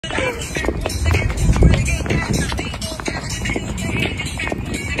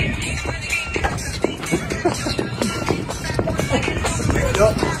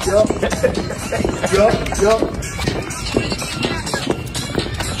Yup.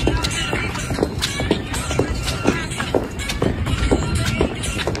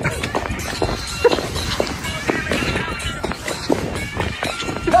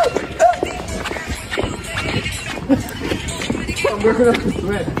 I'm working up the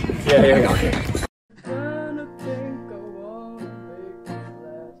sweat. Yeah.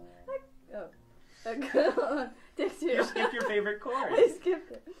 You skipped your favorite chord. I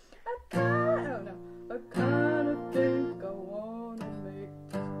skipped it. I don't know. I kind of think I wanna make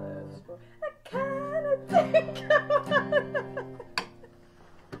this last for. I kind of think I wanna.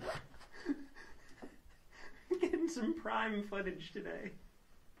 Getting some prime footage today.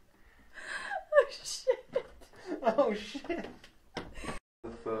 Oh shit. Oh shit. The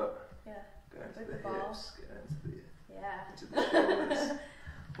foot. Yeah. Going to Like the the ball. hips. Going to the Yeah. shoulders.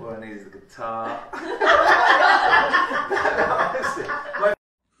 All I need is the guitar.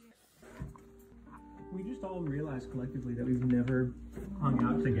 We just all realized collectively that we've never hung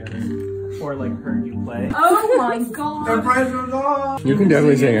out together or like heard you play. Oh my god. The pressure's on! You can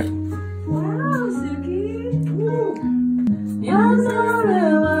definitely sing it. Wow, Suki. Yours all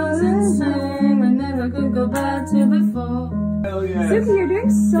it was insane. I never could go back to before. Hell yeah. Suki, you're doing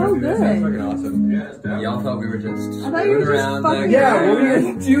so That's good. fucking awesome. Yeah, it's definitely. Y'all thought we were just I thought you were just around fucking like, Yeah, what are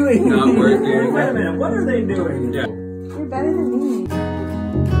you doing? not working. Wait a minute, what are they doing? Yeah. You're better than me.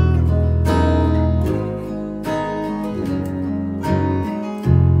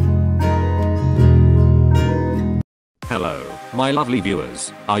 Hello, my lovely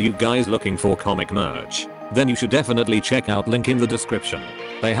viewers. Are you guys looking for comic merch? Then you should definitely check out link in the description.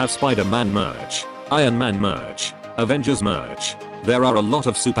 They have Spider-Man merch, Iron Man merch, Avengers merch. There are a lot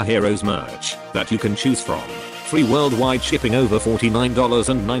of superheroes merch that you can choose from. Free worldwide shipping over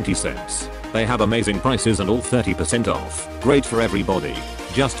 $49.90. They have amazing prices and all 30% off. Great for everybody.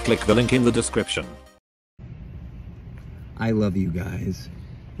 Just click the link in the description. I love you guys.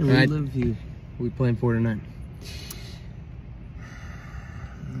 I love you. We playing 4 tonight.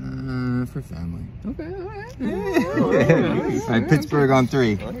 For family. Okay, alright. Alright, Pittsburgh on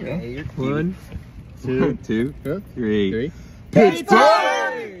 3. Okay. 1, 2, 3.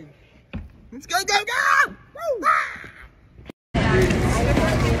 Pittsburgh! Let's go!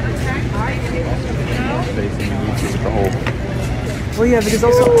 Well, yeah, because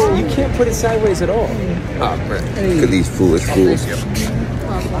also you can't put it sideways at all. Oh, Brett. Look at these foolish fools.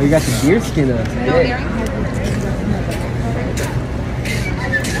 Oh, you got the deer skin on.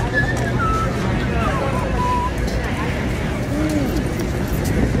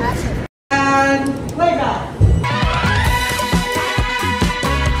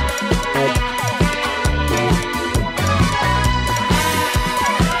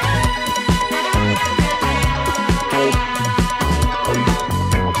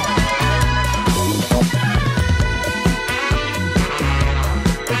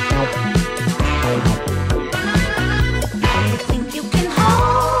 Think you can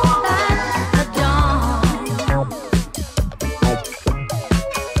hold back the dawn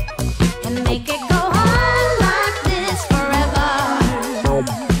and make it go on like this forever,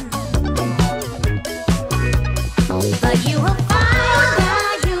 but you will find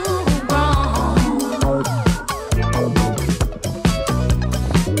that you're wrong,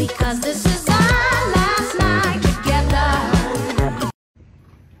 because this is our last night together.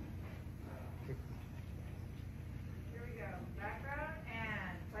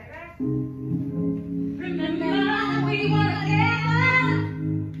 Remember we were together.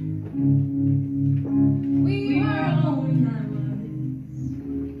 We were alone.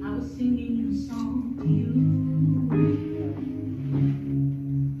 I was singing a song to you.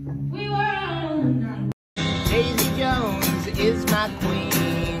 We were alone. Daisy Jones is my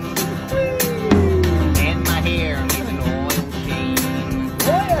queen, and my hair needs an oil sheen.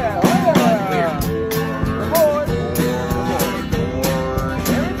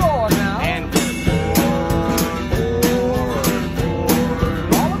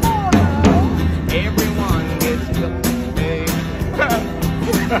 Everyone gets to pay.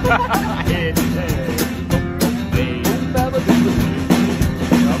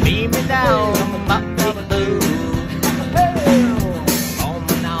 Beat me down, bop, bop, boo. On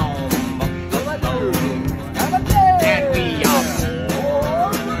my arm, bop, bop, boo. And we are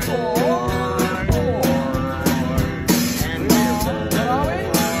bored.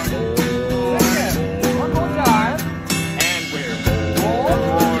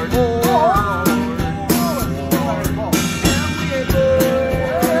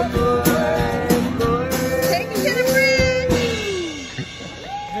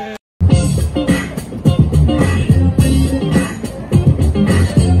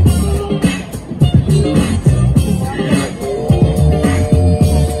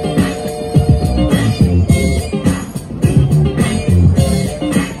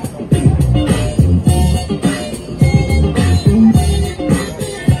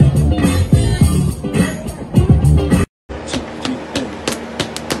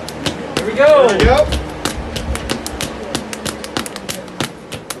 Here we go. There we go.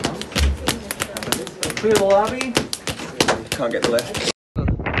 Clear the lobby. Can't get the lift.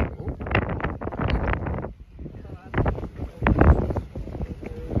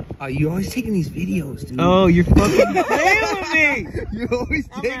 Are you always taking these videos, dude? Oh, you're fucking playing with me! You're always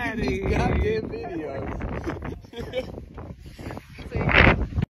I'm taking outta these here. goddamn videos.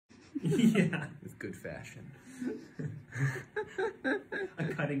 Yeah. With good fashion. A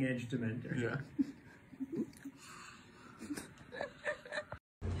cutting edge Dementor. Yeah.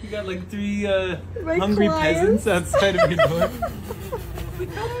 You got like 3 hungry clients. peasants outside of your door.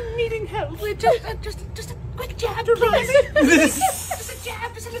 I'm needing help. Just a quick jab, please. Just a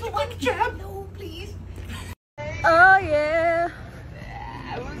jab, just a little one jab. No, please. Oh yeah.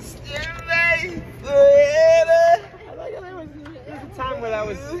 I was standing forever. There was a time when I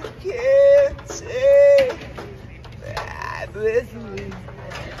was can't say that with me.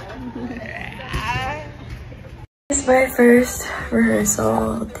 It's my first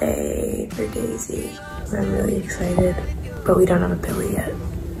rehearsal day for Daisy. I'm really excited, but we don't have a Billy yet.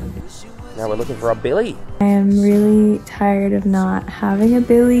 Now we're looking for a Billy. I am really tired of not having a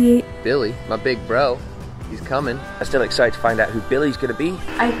Billy. Billy, my big bro. He's coming. I'm still excited to find out who Billy's gonna be.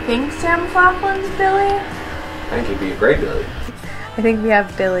 I think Sam Claflin's Billy. I think he'd be a great Billy. I think we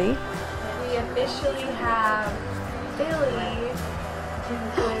have Billy. We officially have Billy.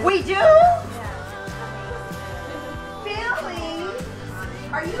 We do? Billy?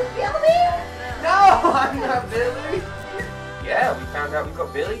 Are you Billy? No, I'm not Billy. Yeah, we found out we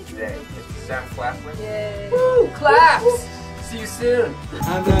got Billy today. Mr. Sam Claflin. Yay. Woo! Claps! See you soon.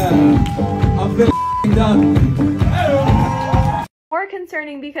 And I'm f***ing done. More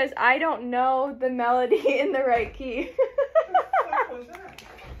concerning because I don't know the melody in the right key.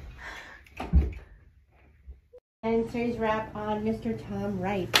 And today's rap on Mr. Tom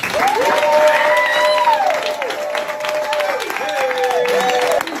Wright.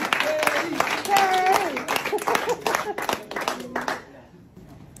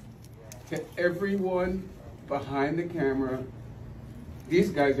 To everyone behind the camera,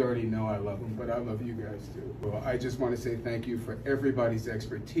 these guys already know I love them, but I love you guys too. Well, I just want to say thank you for everybody's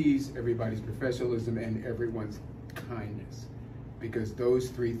expertise, everybody's professionalism, and everyone's kindness. Because those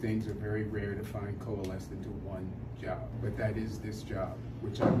 3 things are very rare to find coalesced into one job. But that is this job,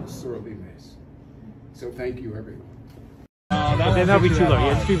 which I will sorely miss. So thank you, everyone. Then that'll be too low.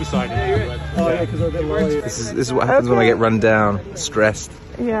 Yeah, it's too beside it. Oh yeah, because they're low. This is what happens when I get run down, stressed,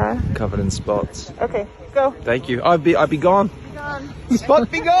 Yeah. covered in spots. Okay, go. Thank you. I'd be gone. Gone. Spot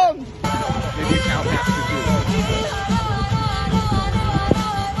be gone.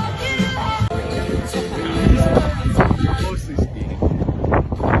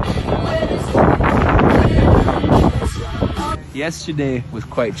 Yesterday was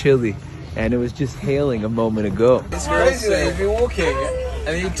quite chilly, and it was just hailing a moment ago. It's crazy that you'll be walking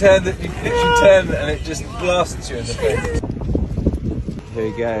and you literally turn and it just blasts you in the face. Here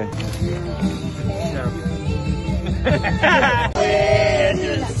we go.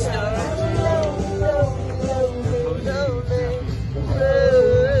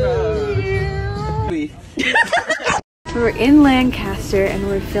 We're in Lancaster and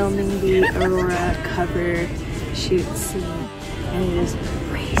we're filming the Aurora cover shoot scene, and it is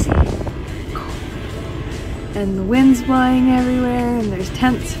crazy cold. And the wind's blowing everywhere, and there's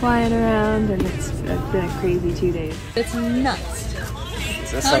tents flying around, and it's been a crazy 2 days. It's nuts.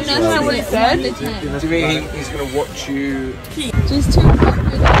 How nuts is what it said? Do you mean he's going to watch you? Just 200.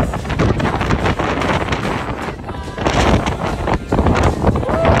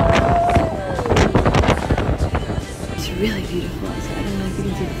 It's really beautiful outside. I don't know if you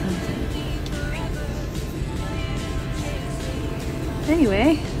can see the sunset. Anyway,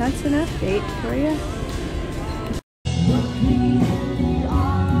 that's an update for you.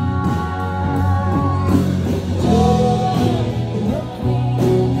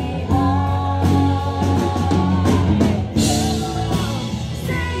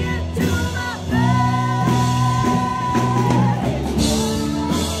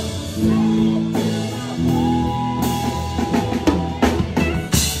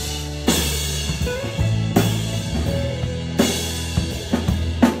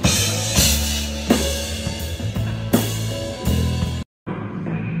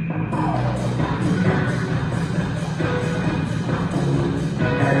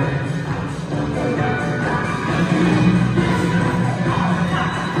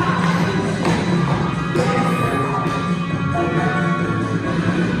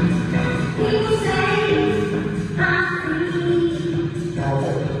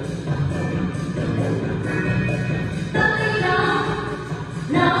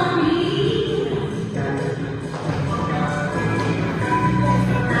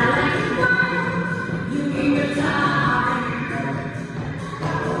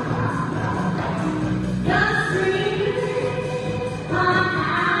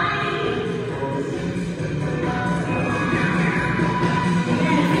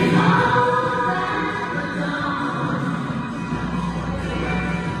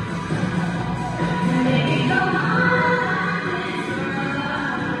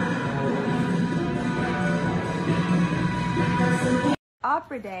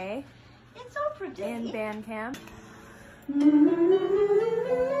 Opera Day. It's Opera Day. In band camp.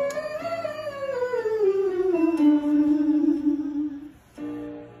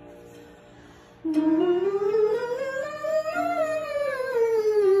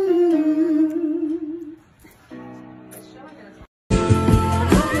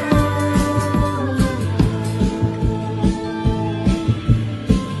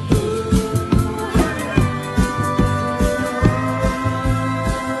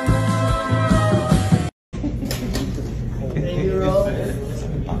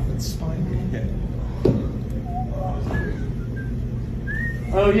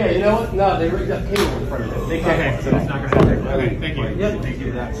 Oh yeah, you know what? No, they rigged up cable in front of it. They can't. Okay, so it's not gonna happen. Okay, thank you. Yep. Thank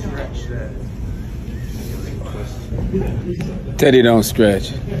you. That stretch there. Teddy, don't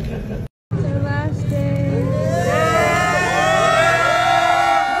stretch. It's our last day.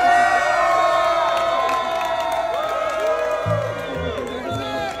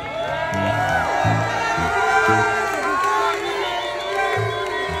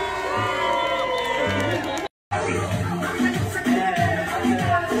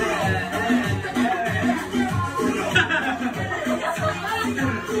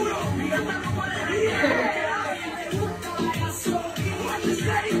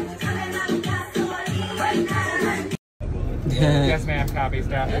 Yes, ma'am. Copy.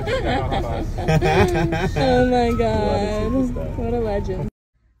 Staff. Oh my god. What a legend.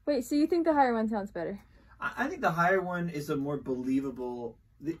 Wait, so you think the higher one sounds better? I think the higher one is a more believable.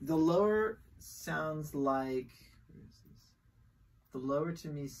 The lower sounds like. Where is this? The lower to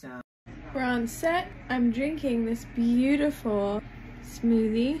me sounds. We're on set. I'm drinking this beautiful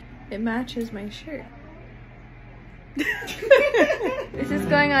smoothie. It matches my shirt. This is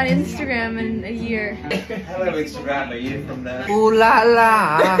going on Instagram in a year. Hello, Instagram. A year from now. Ooh la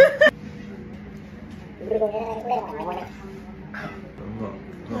la.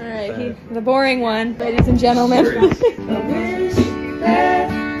 Alright, the boring one, ladies and gentlemen. I wish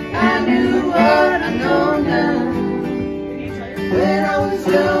that I knew what I know now. When I was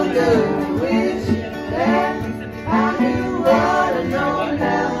younger, I wish that I knew what I know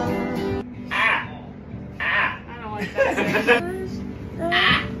now.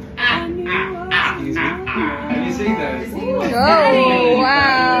 Excuse me. Have you seen those? Oh,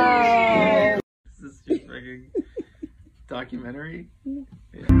 wow. Is this your freaking documentary? I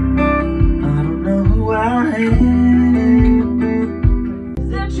don't know who I am.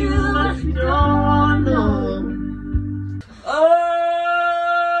 That you don't know.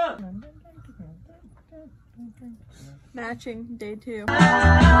 Oh! Matching day 2.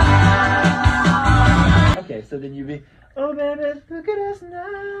 Okay, so then you be, oh baby, look at us now,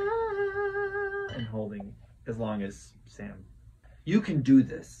 and holding as long as Sam. You can do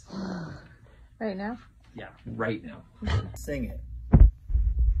this. Right now? Yeah, right now. Sing it.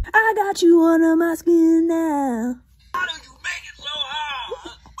 I got you under my skin now. How do you make it so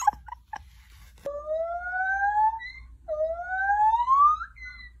hard?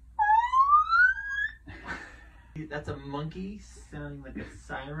 That's a monkey sounding like a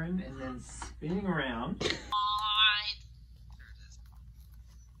siren and then spinning around.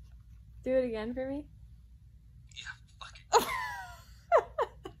 Do it again for me.